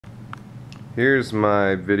Here's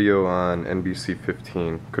my video on NBC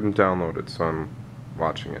 15. Couldn't download it, so I'm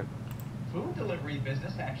watching it. Food delivery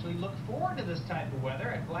business actually look forward to this type of weather.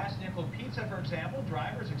 At Glass Nickel Pizza, for example,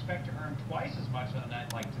 drivers expect to earn twice as much on a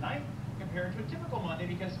night like tonight compared to a typical Monday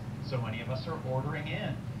because so many of us are ordering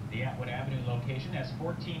in. The Atwood Avenue location has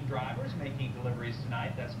 14 drivers making deliveries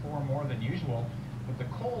tonight. That's 4 more than usual. But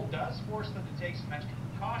the cold does force them to take some extra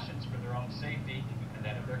precautions for their own safety and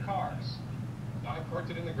that of their cars. I parked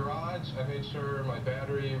it in the garage. I made sure my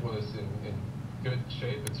battery was in good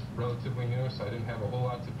shape. It's relatively new, so I didn't have a whole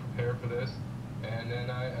lot to prepare for this. And then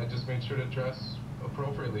I just made sure to dress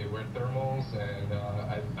appropriately, wear thermals, and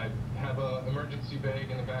I have an emergency bag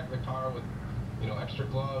in the back of the car with, extra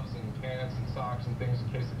gloves and pants and socks and things in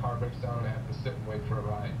case the car breaks down and I have to sit and wait for a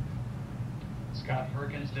ride. Scott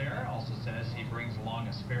Perkins there also says he brings along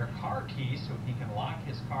a spare car key so he can lock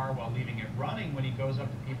his car while leaving it running when he goes up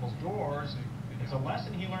to people's doors. It's a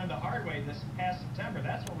lesson he learned the hard way this past September.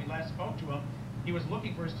 That's when we last spoke to him. He was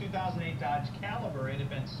looking for his 2008 Dodge Caliber. It had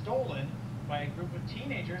been stolen by a group of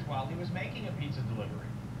teenagers while he was making a pizza delivery.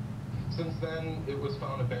 Since then, it was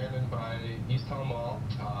found abandoned by East Town Mall.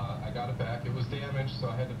 I got it back. It was damaged, so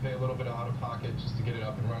I had to pay a little bit out of pocket just to get it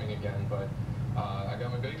up and running again. But I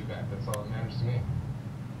got my baby back. That's all that matters to me.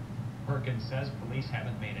 Perkins says police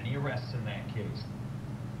haven't made any arrests in that case.